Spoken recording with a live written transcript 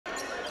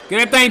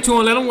Get that thing to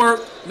him. Let him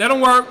work. Let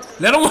him work.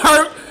 Let him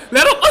work.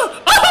 Let him.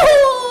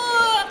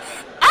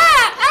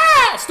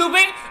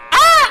 Stupid.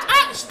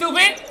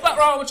 Stupid. What's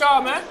wrong with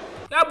y'all, man?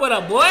 That what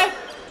up, boy?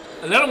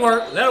 Let him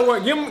work. Let him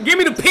work. Give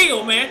me the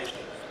peel, man.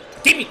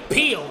 Give me the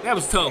peel. That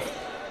was tough.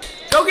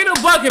 Go get a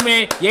bucket,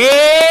 man. Yeah.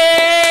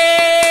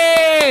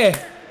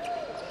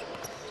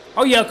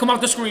 Oh, yeah. Come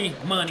off the screen.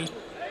 Money.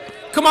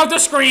 Come off the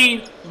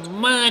screen.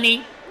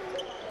 Money.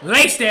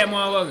 Lace that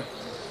motherfucker.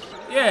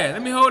 Yeah,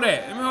 let me hold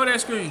that. Let me hold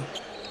that screen.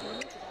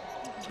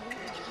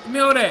 Let me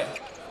hold that.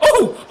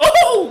 Oh,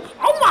 oh,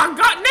 oh my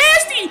God,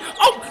 nasty.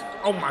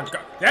 Oh my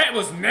God, that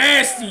was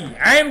nasty.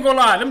 I ain't gonna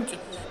lie.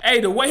 Hey,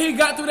 the way he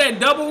got through that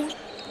double.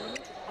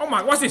 Oh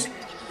my, what's this?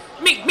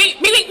 Me.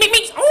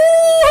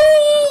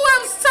 Oh,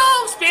 I'm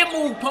so spin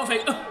move, pump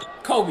fake.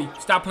 Kobe,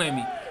 stop playing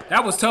me.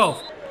 That was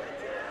tough.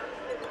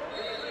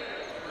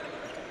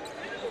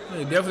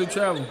 Hey, definitely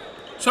travel.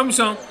 Show me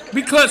some.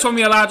 Be clutch for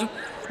me, Elijah.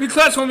 Be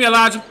clutch for me,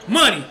 Elijah.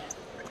 Money.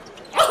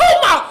 Oh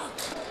my.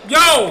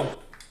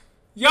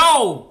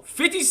 Yo.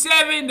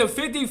 57 to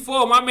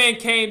 54. My man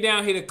came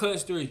down, hit a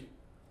clutch three.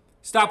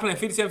 Stop playing.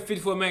 57,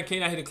 54. Man came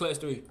down, hit a clutch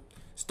three.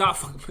 Stop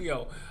fucking.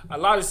 Yo.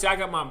 Elijah said I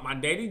got my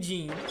daddy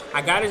gene.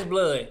 I got his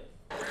blood.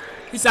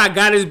 He said I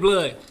got his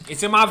blood.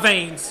 It's in my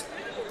veins.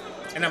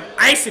 And I'm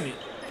icing it.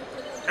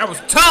 That was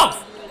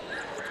tough.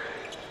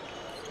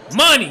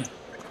 Money.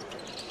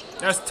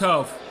 That's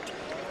tough.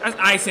 That's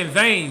ice in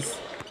veins.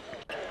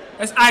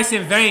 That's ice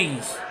in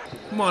veins.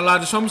 Come on,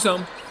 Elijah. Show me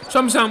something.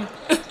 Show me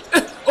something.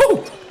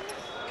 Ooh.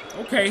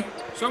 Okay.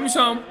 Show me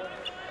something.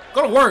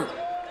 Go to work.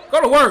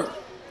 Go to work.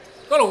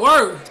 Go to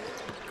work.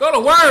 Go to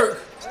work.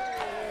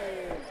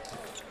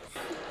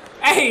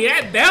 Hey,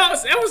 that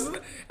bounce. That was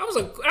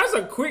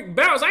a quick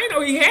bounce. I didn't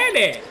know he had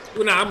that.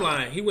 Well, nah, I'm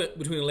lying. He went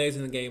between the legs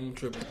in the game. I'm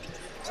tripping.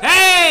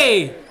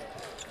 Hey!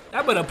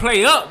 That better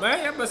play up,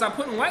 man. That better stop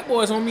putting white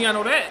boys on me. I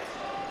know that.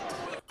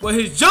 But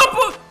his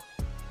jumper,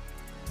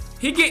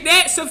 he get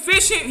that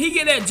sufficient. He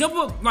get that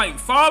jumper like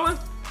falling.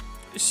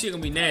 This shit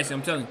gonna be nasty.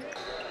 I'm telling you.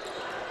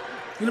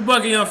 Get the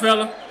bucket, young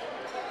fella.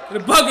 Get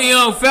the bucket,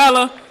 young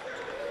fella.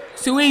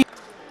 Too easy.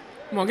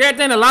 Come on, get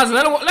that thing, Elijah.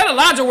 Let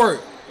Elijah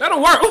work. Let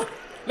him work. Ooh.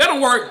 Let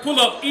him work. Pull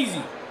up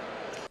easy.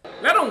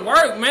 Let him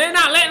work, man. They're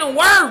not letting him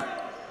work.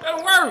 Let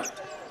him work.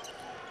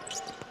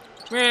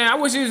 Man, I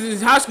wish it was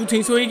his high school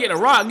team so he get a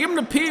rock. Give him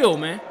the peel,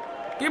 man.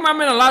 Give my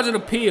man Elijah the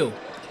peel.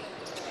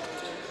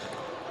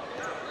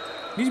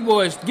 These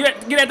boys,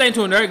 get that thing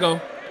to him. There you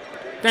go.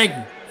 Thank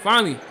you.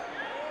 Finally.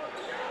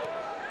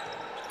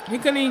 He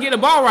couldn't even get the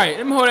ball right.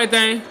 Let me hold that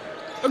thing.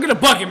 Go get a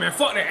bucket, man.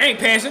 Fuck that. Ain't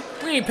passing.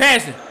 We ain't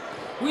passing.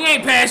 We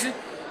ain't passing.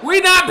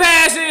 We not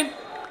passing.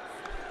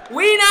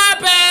 We not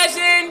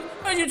passing.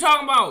 What are you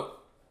talking about?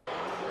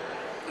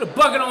 Put a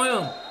bucket on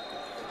him.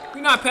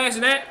 We not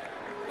passing that.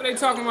 What are they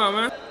talking about,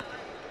 man?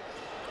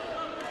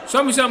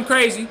 Show me something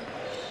crazy.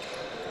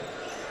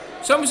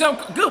 Show me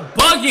something. Good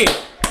bucket.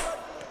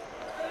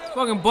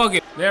 Fucking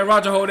bucket. Let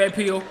Roger hold that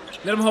peel.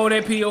 Let him hold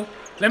that peel.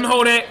 Let him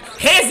hold that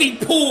hezzy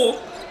pull.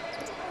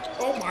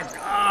 Oh my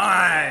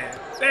God.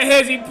 That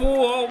hezzy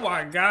pull. Oh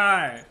my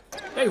God.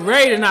 They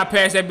ready to not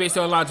pass that bitch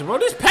to Elijah, bro.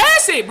 Just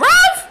pass it, bro.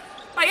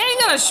 Like, I ain't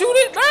gonna shoot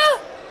it, bro.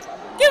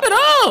 Give it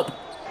up.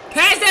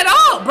 Pass that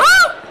up, bro.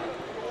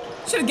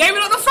 Should've gave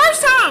it up the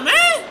first time,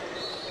 man.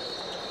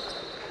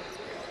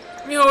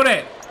 Let me hold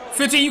that.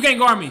 15, you can't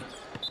guard me.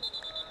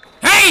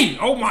 Hey!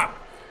 Oh my.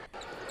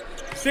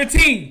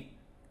 15.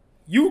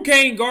 You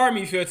can't guard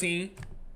me, 15.